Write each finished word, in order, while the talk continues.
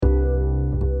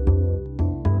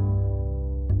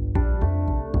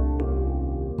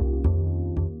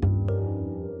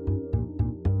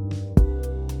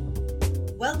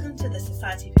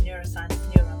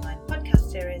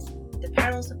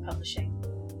publishing.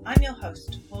 I'm your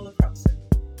host, Paula Croxon.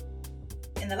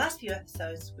 In the last few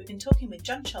episodes, we've been talking with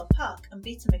John Chol Park and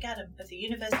Beta McAdam of the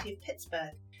University of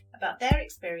Pittsburgh about their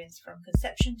experience from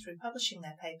conception through publishing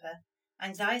their paper,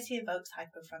 Anxiety Evokes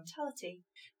Hypofrontality,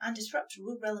 and Disrupt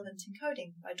Rule-Relevant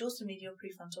Encoding by Dorsal Medial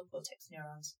Prefrontal Cortex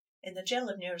Neurons in the Journal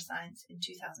of Neuroscience in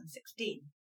 2016.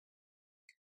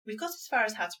 We've got as far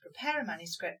as how to prepare a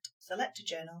manuscript, select a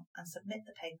journal, and submit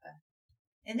the paper.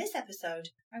 In this episode,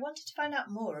 I wanted to find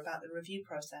out more about the review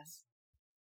process.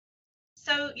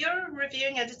 So you're a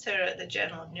reviewing editor at the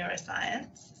Journal of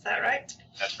Neuroscience, is that right?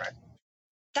 That's right.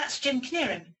 That's Jim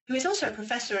Knierim, who is also a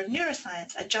professor of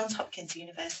neuroscience at Johns Hopkins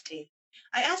University.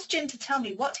 I asked Jim to tell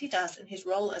me what he does in his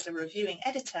role as a reviewing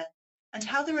editor and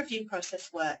how the review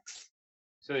process works.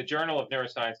 So the Journal of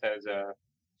Neuroscience has a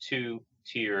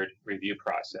two-tiered review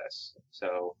process.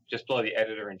 So just below the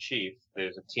editor-in-chief,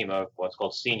 there's a team of what's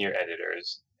called senior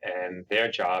editors, and their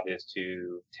job is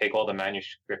to take all the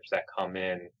manuscripts that come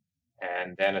in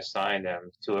and then assign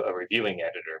them to a reviewing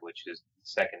editor, which is the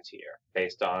second tier,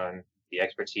 based on the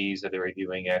expertise of the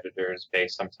reviewing editors,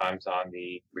 based sometimes on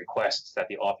the requests that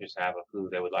the authors have of who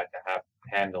they would like to have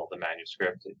handle the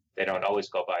manuscript. They don't always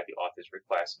go by the author's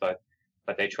request, but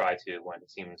they try to when it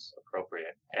seems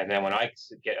appropriate. And then when I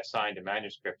get assigned a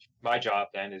manuscript, my job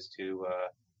then is to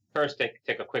first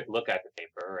take a quick look at the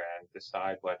paper and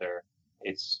decide whether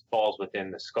it falls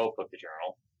within the scope of the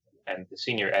journal. And the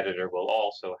senior editor will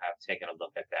also have taken a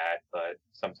look at that, but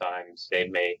sometimes they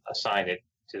may assign it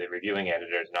to the reviewing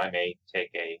editors, and I may take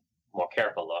a more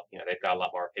careful look. You know, they've got a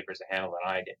lot more papers to handle than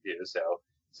I do,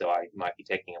 so I might be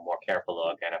taking a more careful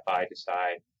look. And if I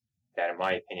decide that, in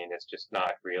my opinion, it's just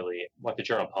not really what the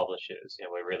journal publishes, you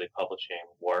know, we're really publishing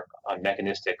work on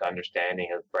mechanistic understanding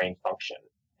of brain function.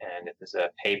 And if there's a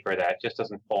paper that just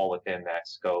doesn't fall within that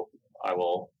scope, I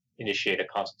will initiate a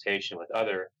consultation with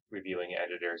other reviewing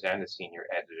editors and the senior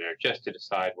editor just to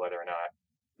decide whether or not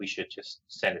we should just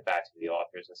send it back to the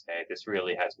authors and say, this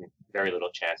really has very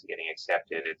little chance of getting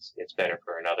accepted. It's better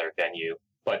for another venue.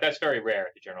 But that's very rare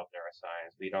at the Journal of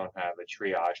Neuroscience. We don't have a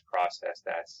triage process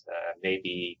that's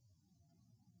maybe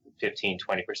 15,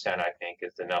 20%, I think,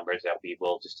 is the numbers that we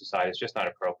will just decide is just not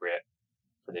appropriate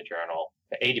for the journal.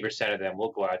 80% of them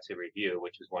will go out to review,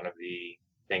 which is one of the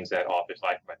things that authors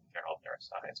like about the Journal of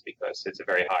Neuroscience, because it's a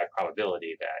very high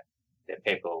probability that the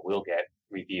paper will get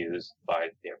reviews by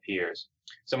their peers.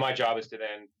 So my job is to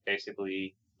then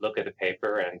basically look at the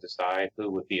paper and decide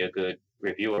who would be a good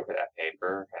reviewer for that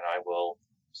paper, and I will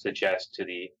suggest to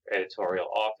the editorial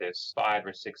office 5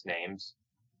 or 6 names,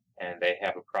 and they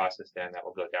have a process then that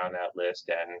will go down that list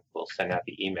and we'll send out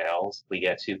the emails. We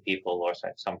get 2 people, or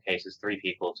in some cases 3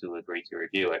 people, to agree to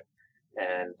review it,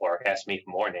 and or ask me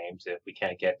for more names if we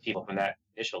can't get people from that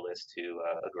initial list to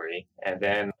agree. And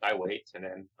then I wait, and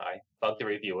then I bug the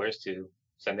reviewers to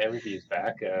send their reviews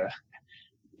back.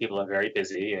 People are very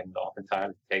busy, and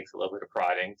oftentimes it takes a little bit of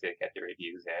prodding to get the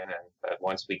reviews in. But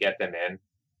once we get them in,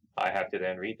 I have to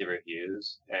then read the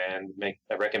reviews and make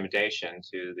a recommendation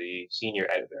to the senior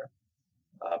editor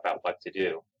about what to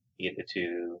do, either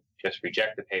to just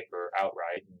reject the paper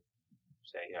outright and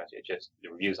say, you know, the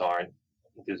reviews aren't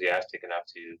enthusiastic enough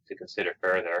to consider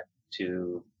further,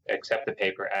 to accept the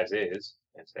paper as is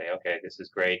and say, okay, this is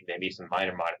great, maybe some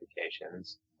minor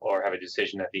modifications, or have a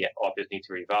decision that the authors need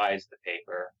to revise the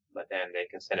paper, but then they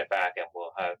can send it back and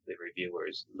we'll have the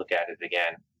reviewers look at it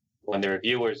again. When the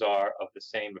reviewers are of the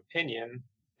same opinion,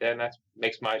 then that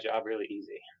makes my job really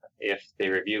easy. If the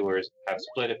reviewers have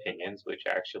split opinions, which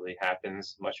actually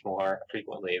happens much more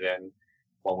frequently than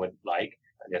one would like,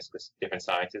 I guess because different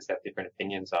scientists have different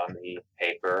opinions on the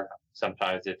paper.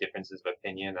 Sometimes the differences of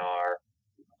opinion are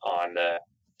on the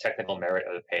technical merit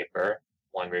of the paper.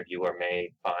 One reviewer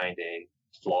may find a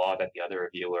flaw that the other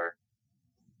reviewer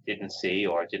didn't see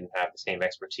or didn't have the same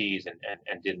expertise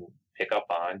and didn't pick up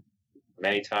on.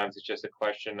 Many times it's just a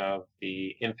question of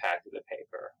the impact of the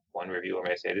paper. One reviewer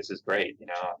may say, this is great, you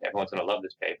know, everyone's going to love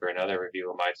this paper. Another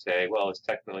reviewer might say, well, it's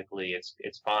technically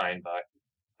fine, but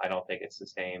I don't think it's the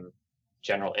same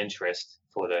general interest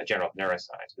for the Journal of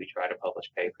Neuroscience. We try to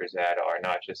publish papers that are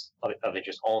not just of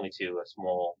interest only to a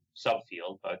small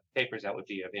subfield, but papers that would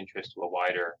be of interest to a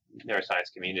wider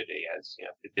neuroscience community, as you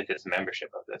know, if it's a membership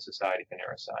of the Society for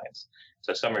Neuroscience.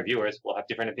 So some reviewers will have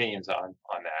different opinions on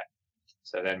that.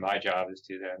 So then my job is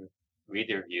to then read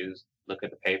the reviews, look at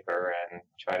the paper, and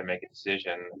try to make a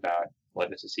decision about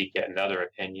whether to seek yet another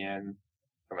opinion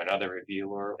from another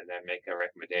reviewer, and then make a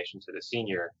recommendation to the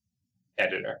senior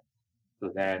editor,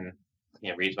 who then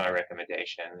reads my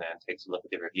recommendation and takes a look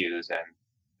at the reviews and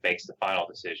makes the final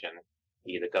decision.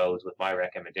 Either goes with my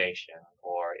recommendation,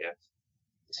 or if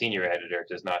senior editor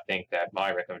does not think that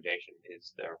my recommendation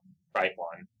is the right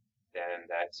one, then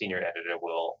that senior editor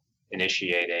will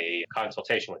initiate a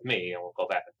consultation with me, and we'll go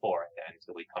back and forth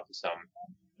until we come to some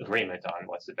agreement on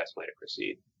what's the best way to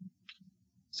proceed.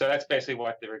 So that's basically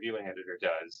what the reviewing editor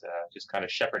does, just kind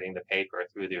of shepherding the paper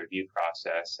through the review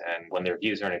process. And when the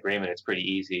reviews are in agreement, it's pretty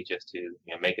easy just to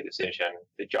make a decision.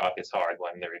 The job gets hard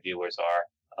when the reviewers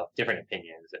are of different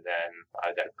opinions, and then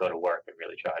I've got to go to work and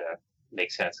really try to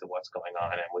make sense of what's going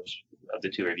on and which of the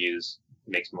two reviews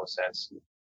makes most sense.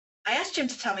 I asked Jim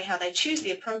to tell me how they choose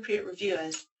the appropriate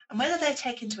reviewers and whether they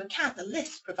take into account the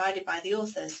lists provided by the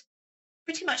authors.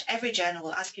 Pretty much every journal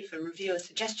will ask you for reviewer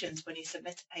suggestions when you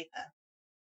submit a paper.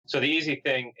 So the easy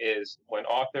thing is when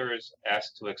authors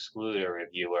ask to exclude a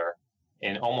reviewer,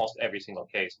 in almost every single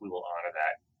case, we will honor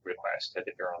that request at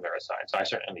the Journal of Neuroscience. So I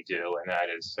certainly do, and that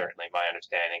is certainly my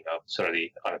understanding of sort of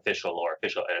the unofficial or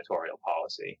official editorial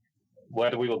policy.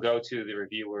 Whether we will go to the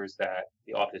reviewers that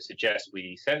the author suggests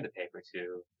we send the paper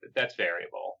to, that's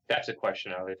variable. That's a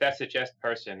question of if that suggest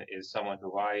person is someone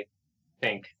who I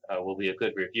think will be a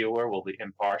good reviewer, will be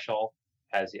impartial,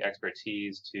 has the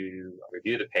expertise to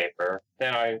review the paper,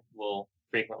 then I will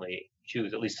frequently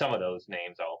choose at least some of those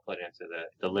names I'll put into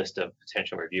the list of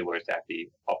potential reviewers that the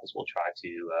office will try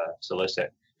to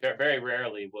solicit. Very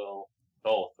rarely will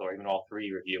both or even all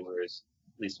three reviewers,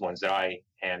 at least the ones that I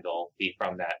handle, be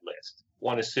from that list.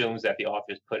 One assumes that the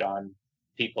authors put on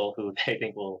people who they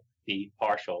think will be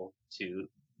partial to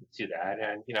that,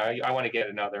 and I want to get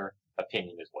another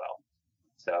opinion as well.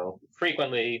 So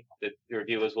frequently the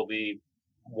reviewers will be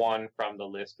one from the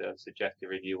list of suggested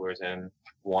reviewers and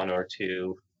one or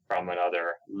two from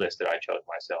another list that I chose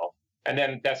myself. And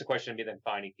then that's a question of me then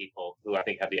finding people who I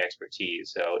think have the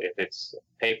expertise. So if it's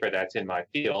a paper that's in my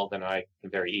field, then I can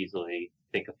very easily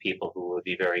think of people who would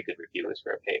be very good reviewers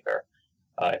for a paper.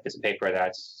 If it's a paper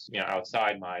that's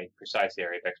outside my precise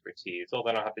area of expertise, well,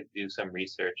 then I'll have to do some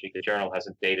research. The journal has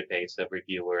a database of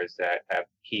reviewers that have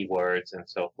keywords and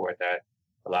so forth that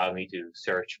allow me to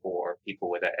search for people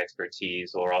with that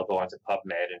expertise, or I'll go onto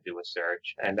PubMed and do a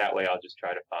search. And that way I'll just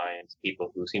try to find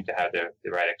people who seem to have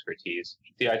the right expertise.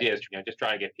 The idea is just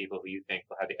trying to get people who you think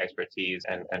will have the expertise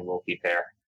and will be fair.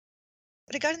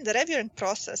 Regarding the reviewing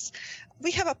process,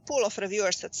 we have a pool of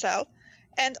reviewers itself.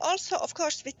 And also, of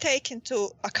course, we take into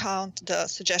account the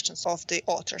suggestions of the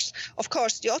authors. Of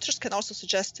course, the authors can also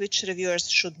suggest which reviewers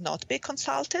should not be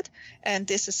consulted. And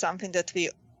this is something that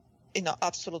we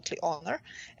absolutely honor.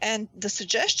 And the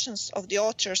suggestions of the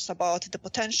authors about the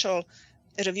potential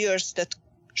reviewers that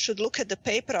should look at the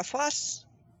paper of us,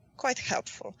 quite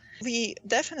helpful. We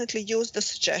definitely use the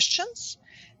suggestions.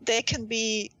 They can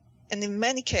be, and in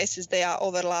many cases, they are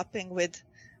overlapping with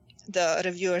the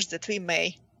reviewers that we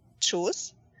may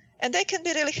choose. And they can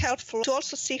be really helpful to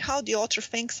also see how the author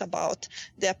thinks about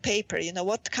their paper,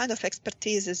 what kind of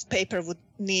expertise this paper would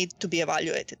need to be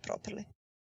evaluated properly.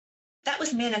 That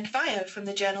was Mirna Kvayo from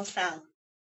the journal Cell.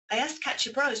 I asked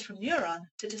Katja Brose from Neuron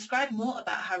to describe more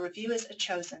about how reviewers are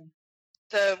chosen.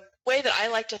 The way that I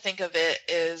like to think of it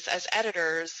is, as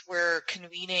editors, we're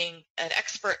convening an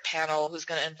expert panel who's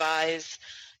going to advise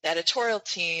the editorial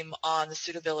team on the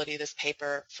suitability of this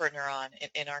paper for Neuron.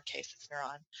 In our case, it's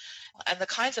Neuron. And the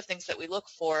kinds of things that we look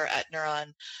for at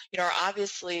Neuron, are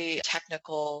obviously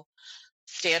technical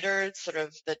standards, sort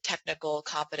of the technical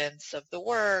competence of the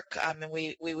work, and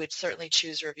we would certainly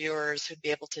choose reviewers who'd be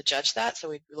able to judge that. So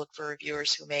we'd look for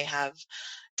reviewers who may have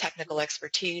technical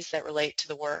expertise that relate to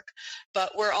the work.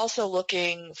 But we're also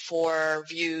looking for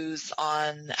views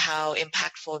on how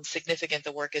impactful and significant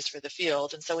the work is for the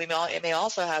field. And so we may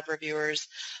also have reviewers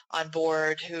on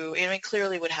board who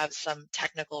clearly would have some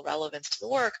technical relevance to the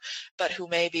work, but who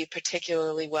may be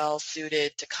particularly well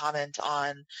suited to comment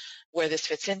on where this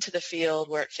fits into the field,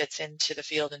 where it fits into the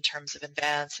field in terms of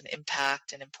advance and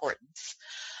impact and importance.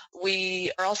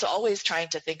 We are also always trying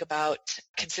to think about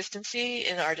consistency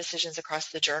in our decisions across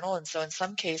the journal. And so in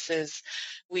some cases,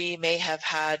 we may have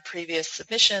had previous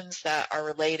submissions that are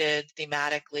related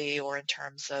thematically or in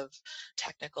terms of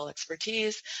technical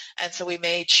expertise. And so we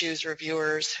may choose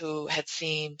reviewers who had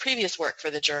seen previous work for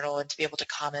the journal and to be able to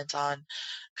comment on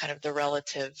kind of the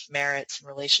relative merits and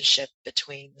relationship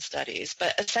between the studies.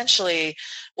 But essentially,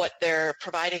 what they're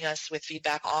providing us with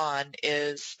feedback on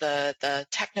is the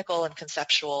technical and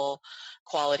conceptual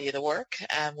quality of the work,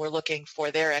 and we're looking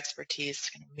for their expertise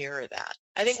to kind of mirror that.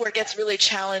 I think where it gets really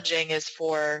challenging is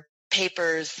for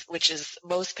papers, which is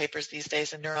most papers these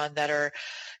days in Neuron, that are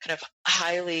kind of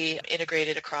highly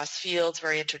integrated across fields,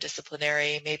 very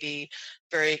interdisciplinary, maybe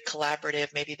very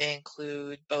collaborative. Maybe they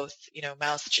include both,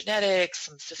 mouse genetics,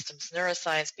 some systems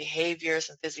neuroscience, behavior,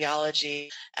 some physiology.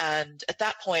 And at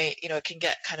that point, it can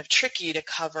get kind of tricky to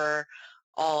cover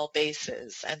all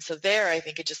bases. And so there, I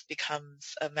think it just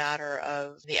becomes a matter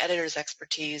of the editor's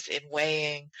expertise in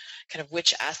weighing kind of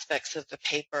which aspects of the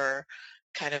paper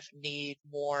kind of need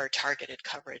more targeted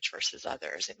coverage versus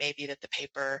others. It may be that the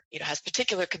paper, has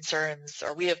particular concerns,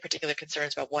 or we have particular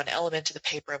concerns about one element of the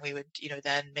paper, and we would,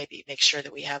 then maybe make sure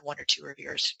that we have one or two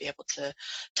reviewers to be able to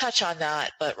touch on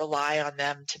that, but rely on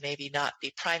them to maybe not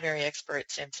be primary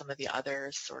experts in some of the other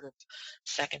sort of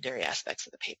secondary aspects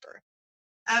of the paper.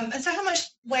 And so how much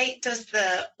weight does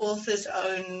the author's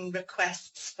own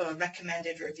requests for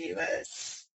recommended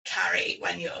reviewers carry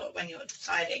when you're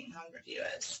deciding on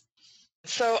reviewers?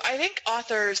 So I think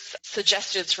authors'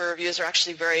 suggestions for reviews are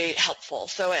actually very helpful.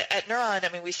 So at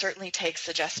Neuron, we certainly take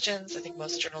suggestions. I think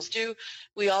most journals do.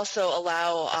 We also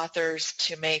allow authors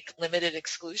to make limited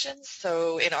exclusions.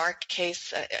 So in our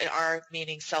case, our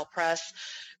meaning Cell Press,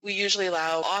 we usually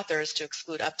allow authors to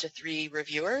exclude up to 3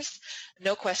 reviewers.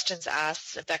 No questions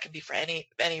asked. If that can be for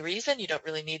any reason, you don't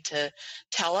really need to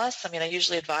tell us. I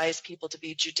usually advise people to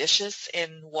be judicious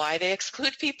in why they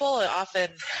exclude people. And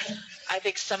often, I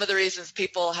think some of the reasons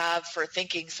people have for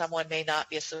thinking someone may not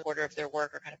be a supporter of their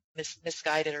work are kind of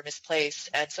misguided or misplaced.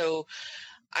 And so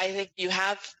I think you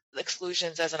have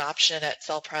exclusions as an option at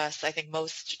Cell Press. I think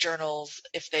most journals,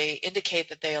 if they indicate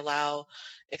that they allow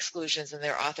exclusions in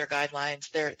their author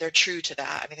guidelines, they're true to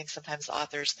that. I think sometimes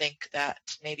authors think that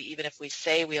maybe even if we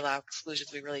say we allow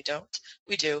exclusions, we really don't.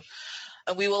 We do.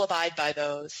 And we will abide by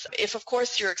those. If, of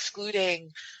course, you're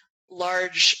excluding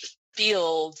large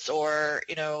fields or,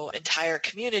 entire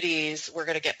communities, we're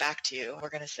going to get back to you. We're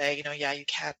going to say, yeah, you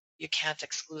can't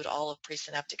exclude all of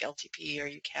presynaptic LTP, or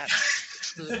you can't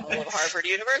exclude all of Harvard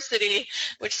University,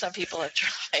 which some people have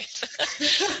tried.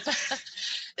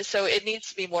 So it needs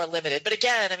to be more limited. But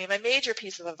again, my major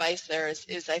piece of advice there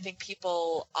is I think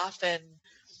people often,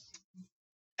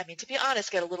 to be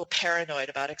honest, get a little paranoid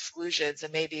about exclusions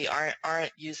and maybe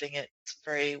aren't using it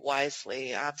very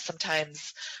wisely.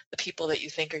 Sometimes the people that you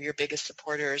think are your biggest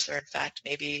supporters are in fact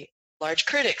maybe large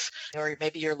critics, or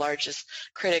maybe your largest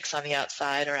critics on the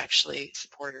outside are actually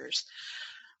supporters.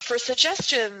 For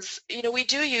suggestions, we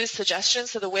do use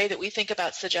suggestions. So the way that we think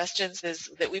about suggestions is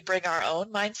that we bring our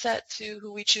own mindset to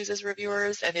who we choose as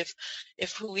reviewers. And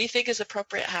if who we think is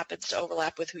appropriate happens to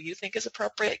overlap with who you think is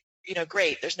appropriate,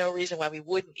 great. There's no reason why we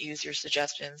wouldn't use your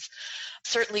suggestions.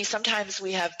 Certainly, sometimes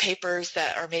we have papers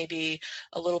that are maybe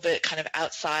a little bit kind of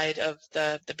outside of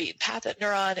the beaten path at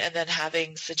Neuron, and then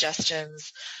having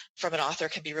suggestions from an author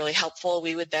can be really helpful.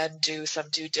 We would then do some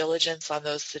due diligence on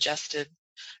those suggested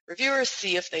reviewers,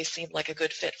 see if they seem like a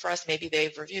good fit for us. Maybe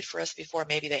they've reviewed for us before,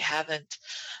 maybe they haven't.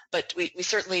 But we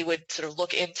certainly would sort of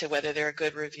look into whether they're a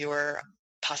good reviewer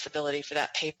possibility for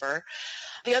that paper.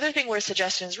 The other thing where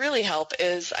suggestions really help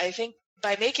is, I think,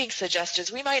 by making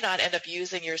suggestions, we might not end up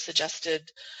using your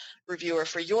suggested reviewer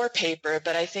for your paper,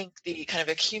 but I think the kind of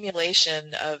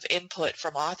accumulation of input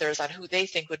from authors on who they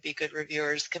think would be good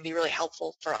reviewers can be really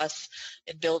helpful for us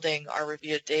in building our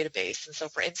review database. And so,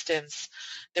 for instance,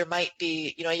 there might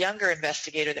be, a younger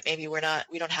investigator that maybe we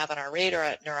don't have on our radar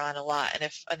at Neuron a lot, and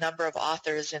if a number of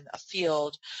authors in a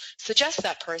field suggest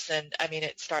that person,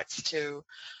 it starts to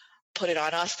put it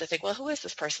on us to think, well, who is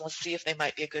this person? Let's see if they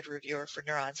might be a good reviewer for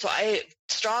Neuron. So I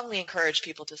strongly encourage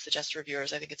people to suggest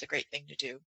reviewers. I think it's a great thing to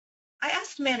do. I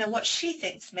asked Mirna what she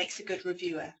thinks makes a good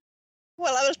reviewer.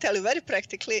 Well, I will tell you very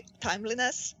practically: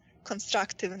 timeliness,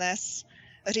 constructiveness,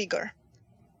 rigor.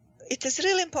 It is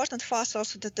really important for us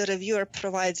also that the reviewer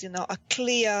provides, a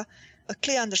clear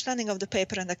understanding of the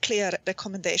paper and a clear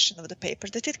recommendation of the paper,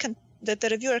 that the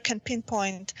reviewer can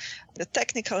pinpoint the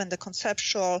technical and the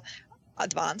conceptual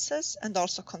advances and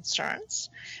also concerns.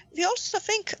 We also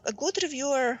think a good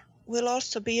reviewer will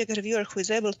also be a reviewer who is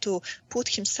able to put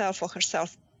himself or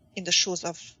herself in the shoes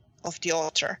of the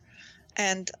author,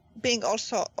 and being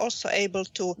also able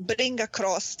to bring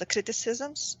across the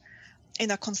criticisms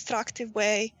in a constructive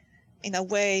way, in a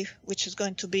way which is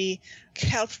going to be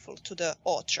helpful to the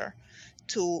author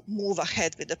to move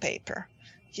ahead with the paper.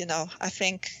 I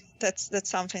think that's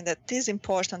something that is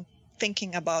important,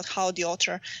 thinking about how the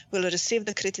author will receive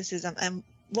the criticism and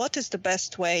what is the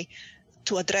best way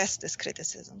to address this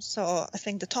criticism. So I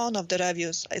think the tone of the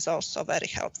reviews is also very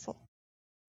helpful.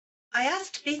 I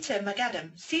asked Bita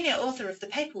Magadam, senior author of the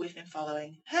paper we've been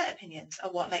following, her opinions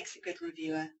on what makes a good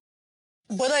reviewer.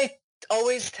 What I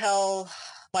always tell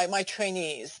my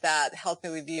trainees that help me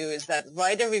review is that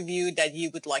write a review that you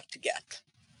would like to get.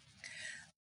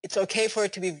 It's okay for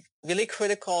it to be really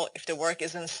critical. If the work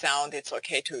isn't sound, it's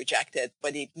okay to reject it,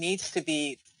 but it needs to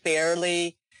be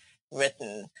fairly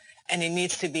written and it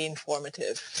needs to be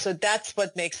informative. So that's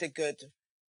what makes a good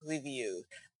review.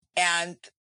 And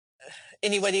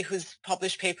anybody who's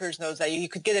published papers knows that you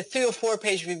could get a 3 or 4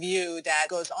 page review that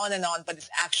goes on, but it's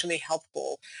actually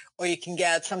helpful. Or you can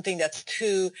get something that's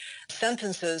 2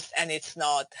 sentences and it's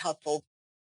not helpful.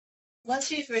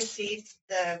 Once you've received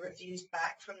the reviews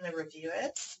back from the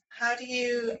reviewers, how do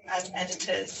you, as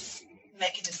editors,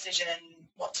 make a decision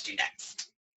what to do next?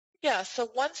 Yeah, so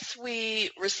once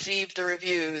we receive the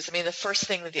reviews, I mean, the first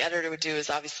thing that the editor would do is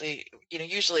obviously,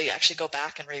 usually actually go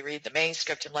back and reread the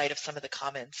manuscript in light of some of the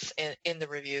comments in the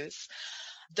reviews.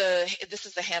 This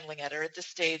is the handling editor. At this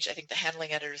stage, I think the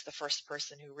handling editor is the first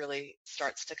person who really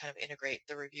starts to kind of integrate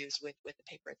the reviews with the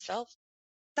paper itself.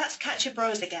 That's Katja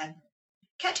Bros again.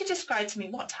 Katja, describe to me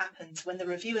what happens when the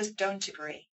reviewers don't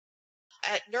agree.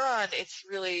 At Neuron, it's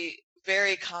really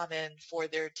very common for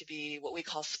there to be what we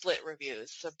call split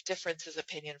reviews, so differences of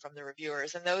opinion from the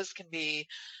reviewers, and those can be,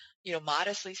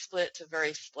 modestly split to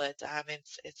very split.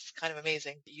 It's kind of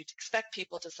amazing. You'd expect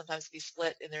people to sometimes be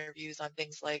split in their views on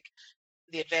things like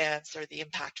the advance or the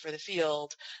impact for the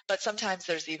field, but sometimes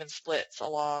there's even splits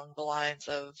along the lines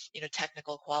of,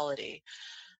 technical quality,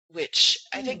 which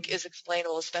I think is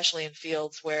explainable, especially in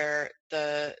fields where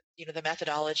the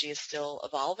methodology is still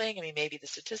evolving. I mean, maybe the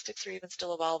statistics are even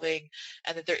still evolving,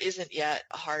 and that there isn't yet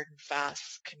a hard and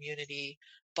fast community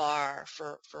bar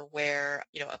for where,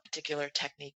 a particular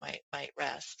technique might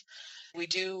rest. We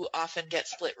do often get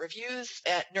split reviews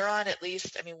at Neuron, at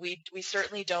least. I mean, we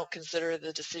certainly don't consider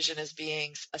the decision as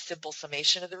being a simple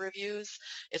summation of the reviews.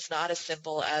 It's not as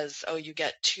simple as, oh, you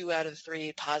get 2 out of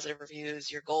 3 positive reviews,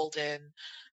 you're golden,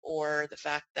 or the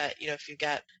fact that, if you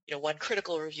get, 1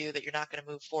 critical review that you're not going to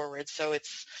move forward. So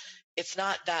it's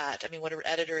not that. I mean, what an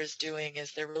editor is doing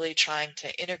is they're really trying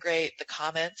to integrate the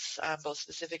comments, both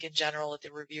specific and general, that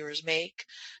the reviewers make.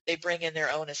 They bring in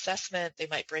their own assessment. They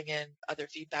might bring in other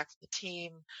feedback from the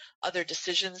team, other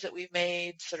decisions that we've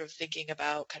made, sort of thinking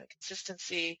about kind of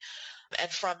consistency. And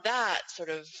from that, sort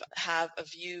of have a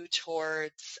view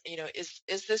towards,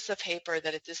 is this a paper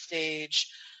that at this stage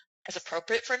is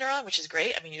appropriate for Neuron, which is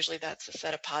great. I mean, usually that's a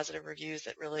set of positive reviews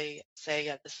that really say,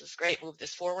 yeah, this is great, move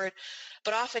this forward.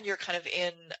 But often you're kind of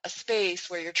in a space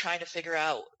where you're trying to figure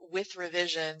out with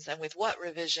revisions and with what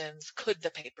revisions could the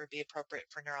paper be appropriate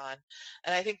for Neuron.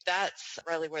 And I think that's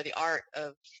really where the art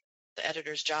of the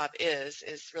editor's job is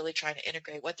really trying to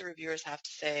integrate what the reviewers have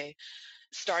to say,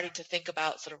 starting to think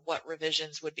about sort of what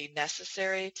revisions would be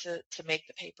necessary to make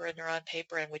the paper a Neuron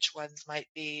paper and which ones might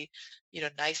be,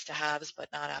 nice to haves but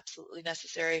not absolutely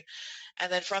necessary.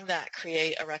 And then from that,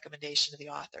 create a recommendation to the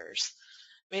authors.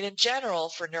 I mean, in general,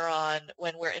 for Neuron,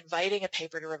 when we're inviting a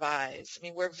paper to revise, I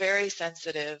mean, we're very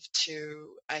sensitive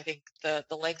to, I think, the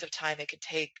length of time it could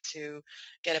take to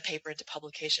get a paper into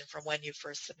publication from when you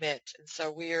first submit. And so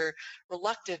we're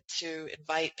reluctant to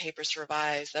invite papers to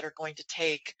revise that are going to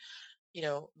take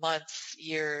months,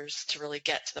 years to really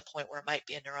get to the point where it might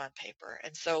be a Neuron paper.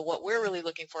 And so what we're really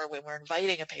looking for when we're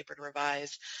inviting a paper to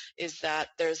revise is that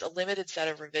there's a limited set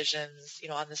of revisions,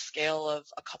 on the scale of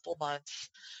a couple months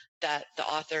that the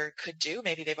author could do.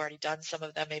 Maybe they've already done some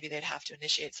of them. Maybe they'd have to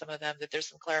initiate some of them, that there's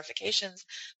some clarifications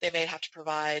they may have to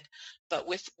provide. But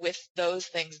with those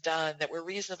things done, that we're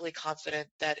reasonably confident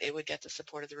that it would get the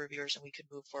support of the reviewers and we could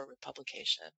move forward with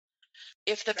publication.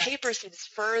 If the paper seems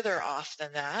further off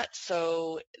than that,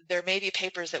 so there may be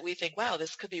papers that we think, wow,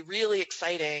 this could be really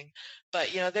exciting, but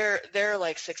they're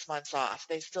like 6 months off.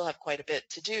 They still have quite a bit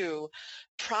to do.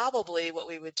 Probably what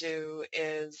we would do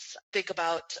is think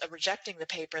about rejecting the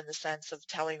paper in the sense of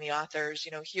telling the authors,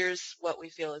 here's what we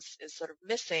feel is sort of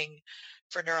missing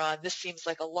for Neuron. This seems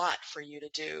like a lot for you to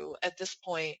do. At this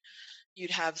point, you'd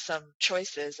have some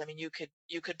choices. I mean, you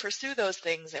could pursue those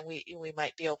things, and we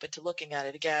might be open to looking at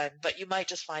it again, but you might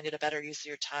just find it a better use of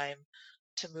your time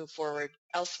to move forward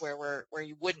elsewhere where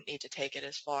you wouldn't need to take it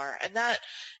as far. And that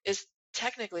is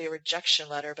technically a rejection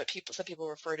letter, but some people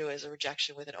refer to it as a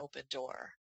rejection with an open door.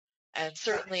 And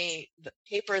certainly the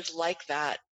papers like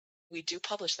that, we do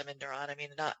publish them in Neuron. I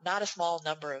mean, not a small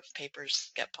number of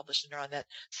papers get published in Neuron that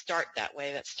start that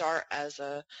way, that start as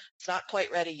it's not quite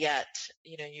ready yet.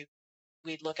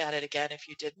 We'd look at it again if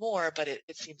you did more, but it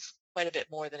seems quite a bit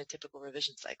more than a typical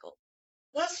revision cycle.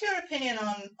 What's your opinion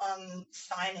on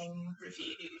signing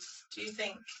reviews? Do you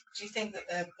think that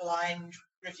the blind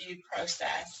review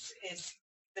process is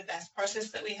the best process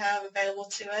that we have available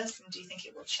to us, and do you think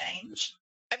it will change?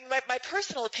 I mean, my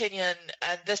personal opinion,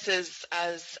 and this is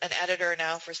as an editor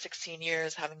now for 16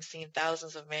 years, having seen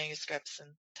thousands of manuscripts and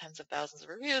tens of thousands of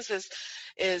reviews,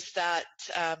 is that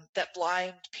that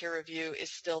blind peer review is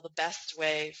still the best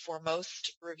way for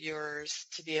most reviewers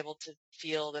to be able to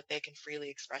feel that they can freely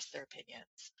express their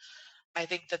opinions. I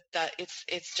think that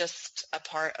it's just a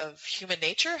part of human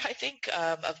nature, I think,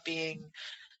 of being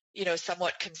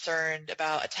somewhat concerned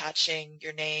about attaching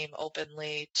your name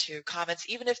openly to comments,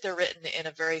 even if they're written in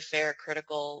a very fair,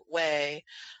 critical way,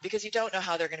 because you don't know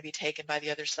how they're going to be taken by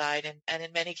the other side. And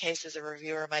in many cases, a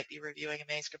reviewer might be reviewing a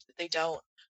manuscript that they don't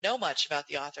know much about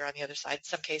the author on the other side. In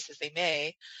some cases, they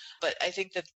may, but I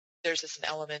think that there's just an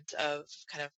element of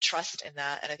kind of trust in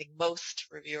that. And I think most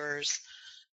reviewers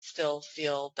still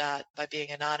feel that by being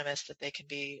anonymous that they can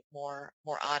be more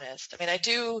honest. I mean, I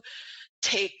do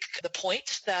take the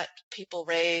point that people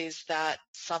raise that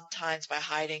sometimes by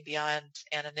hiding beyond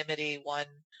anonymity, one,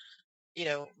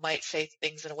 might say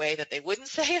things in a way that they wouldn't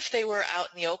say if they were out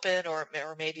in the open, or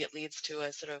maybe it leads to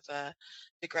a sort of a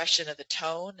digression of the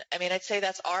tone. I mean, I'd say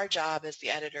that's our job as the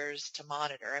editors to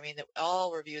monitor. I mean, that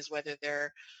all reviews, whether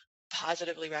they're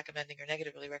positively recommending or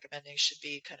negatively recommending, should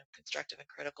be kind of constructive and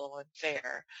critical and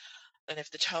fair. And if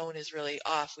the tone is really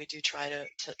off, we do try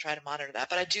to monitor that.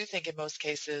 But I do think in most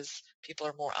cases, people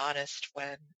are more honest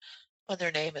when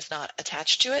their name is not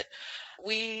attached to it.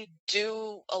 We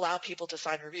do allow people to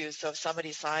sign reviews. So if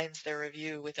somebody signs their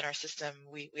review within our system,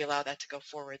 we allow that to go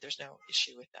forward. There's no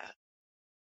issue with that.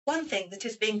 One thing that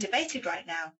is being debated right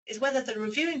now is whether the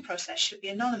reviewing process should be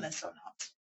anonymous or not.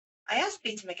 I asked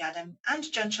Peter McAdam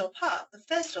and John Park, the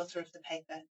first author of the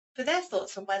paper, for their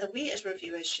thoughts on whether we as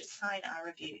reviewers should sign our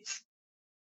reviews.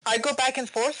 I go back and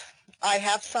forth. I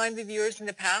have signed reviewers in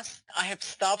the past. I have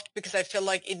stopped because I feel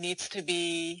like it needs to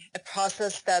be a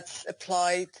process that's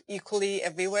applied equally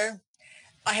everywhere.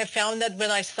 I have found that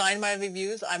when I sign my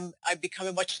reviews, I become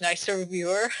a much nicer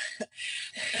reviewer.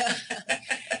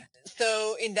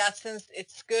 So in that sense,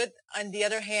 it's good. On the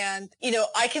other hand,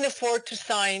 I can afford to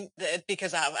sign it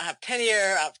because I have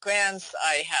tenure, I have grants,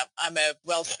 I'm a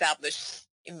well-established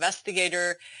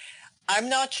investigator. I'm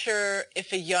not sure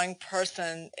if a young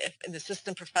person, if an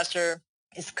assistant professor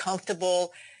is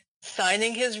comfortable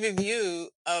signing his review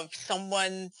of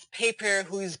someone's paper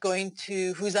who's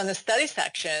on the study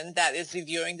section that is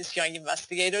reviewing this young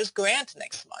investigator's grant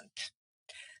next month.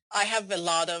 I have a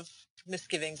lot of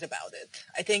misgivings about it.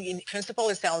 I think in principle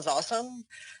it sounds awesome,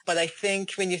 but I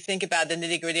think when you think about the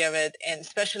nitty-gritty of it, and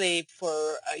especially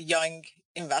for young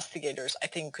investigators, I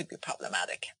think it could be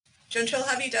problematic. Jontrell,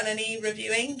 have you done any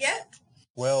reviewing yet?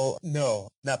 Well, no,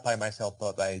 not by myself,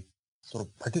 but I sort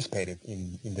of participated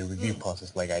in the review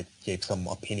process. Like I gave some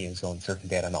opinions on certain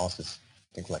data analysis,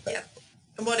 things like that. Yeah.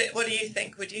 And what do you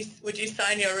think? Would you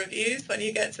sign your reviews when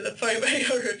you get to the point where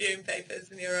you're reviewing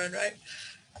papers in your own right?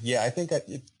 Yeah, I think that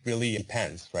it really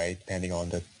depends, right? Depending on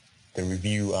the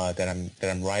review that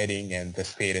I'm writing and the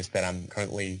status that I'm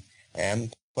currently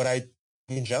am. But I,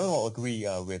 in general, agree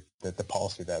with the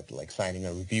policy that like signing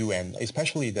a review, and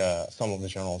especially some of the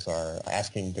journals are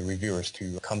asking the reviewers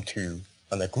to come to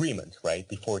an agreement, right,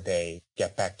 before they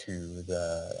get back to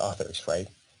the authors, right?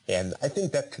 And I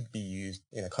think that could be used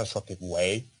in a constructive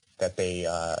way, that they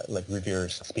like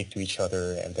reviewers speak to each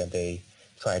other and then they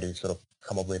try to sort of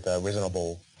come up with a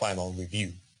reasonable final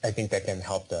review. I think that can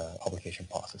help the publication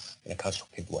process in a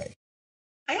constructive way.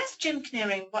 I asked Jim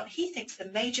Kneering what he thinks the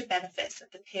major benefits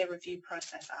of the peer review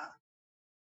process are.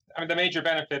 I mean, the major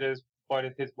benefit is what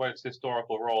its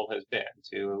historical role has been,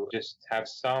 to just have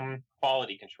some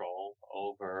quality control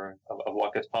over of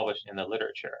what gets published in the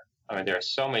literature. I mean, there are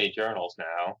so many journals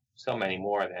now, so many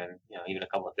more than even a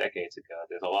couple of decades ago.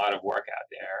 There's a lot of work out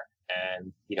there,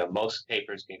 and most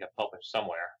papers can get published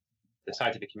somewhere. The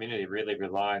scientific community really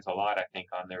relies a lot, I think,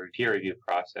 on the peer review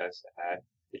process at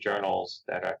the journals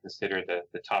that are considered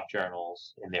the top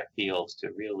journals in their fields to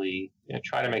really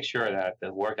try to make sure that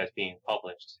the work that's being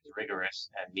published is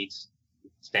rigorous and meets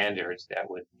standards that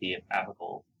would be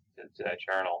applicable to that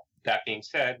journal. That being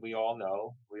said, we all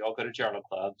know, we all go to journal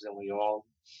clubs and we all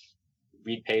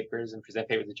read papers and present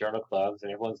papers to journal clubs,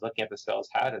 and everyone's looking at themselves,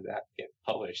 how did that get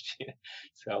published?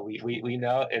 So we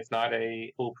know it's not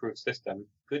a foolproof system.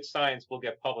 Good science will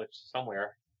get published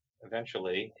somewhere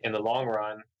eventually. In the long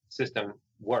run, system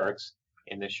works.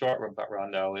 In the short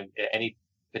run, though, any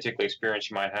particular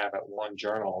experience you might have at one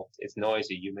journal, it's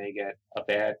noisy. You may get a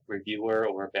bad reviewer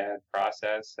or a bad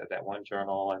process at that one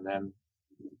journal, and then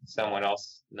someone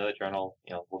else, another journal,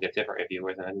 will get different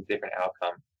reviewers and a different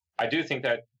outcome. I do think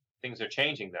that things are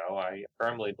changing, though. I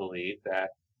firmly believe that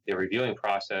the reviewing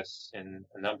process in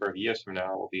a number of years from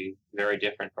now will be very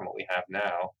different from what we have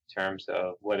now in terms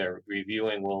of whether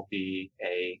reviewing will be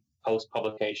a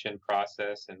post-publication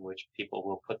process in which people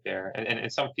will put their, and in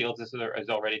some fields this is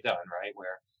already done, right,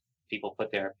 where people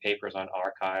put their papers on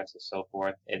archives and so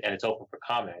forth, and it's open for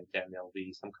comment, and there'll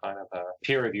be some kind of a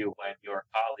peer review when your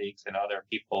colleagues and other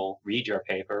people read your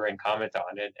paper and comment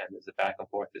on it, and there's a back and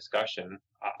forth discussion.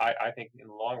 I think in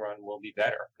the long run will be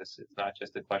better, because it's not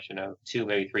just a question of 2,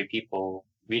 maybe 3 people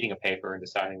reading a paper and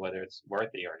deciding whether it's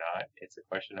worthy or not. It's a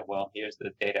question of, well, here's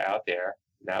the data out there.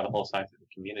 Now the whole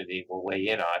scientific community will weigh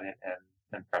in on it,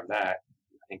 and from that,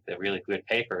 I think the really good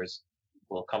papers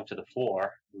will come to the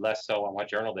fore, less so on what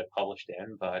journal they're published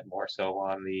in, but more so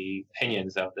on the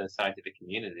opinions of the scientific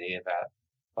community about,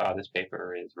 wow, this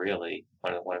paper is really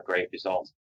one of great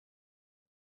results.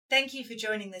 Thank you for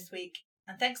joining this week,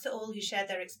 and thanks to all who shared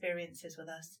their experiences with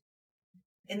us.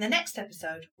 In the next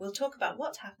episode, we'll talk about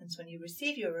what happens when you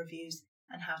receive your reviews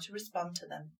and how to respond to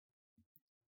them.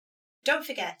 Don't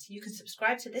forget, you can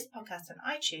subscribe to this podcast on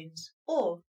iTunes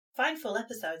or find full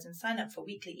episodes and sign up for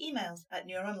weekly emails at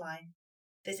NeuronLine.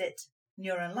 Visit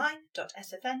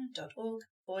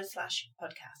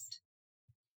neuronline.sfn.org/podcast.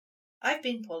 I've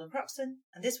been Paula Croxon,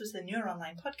 and this was the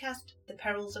NeuronLine podcast, The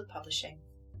Perils of Publishing.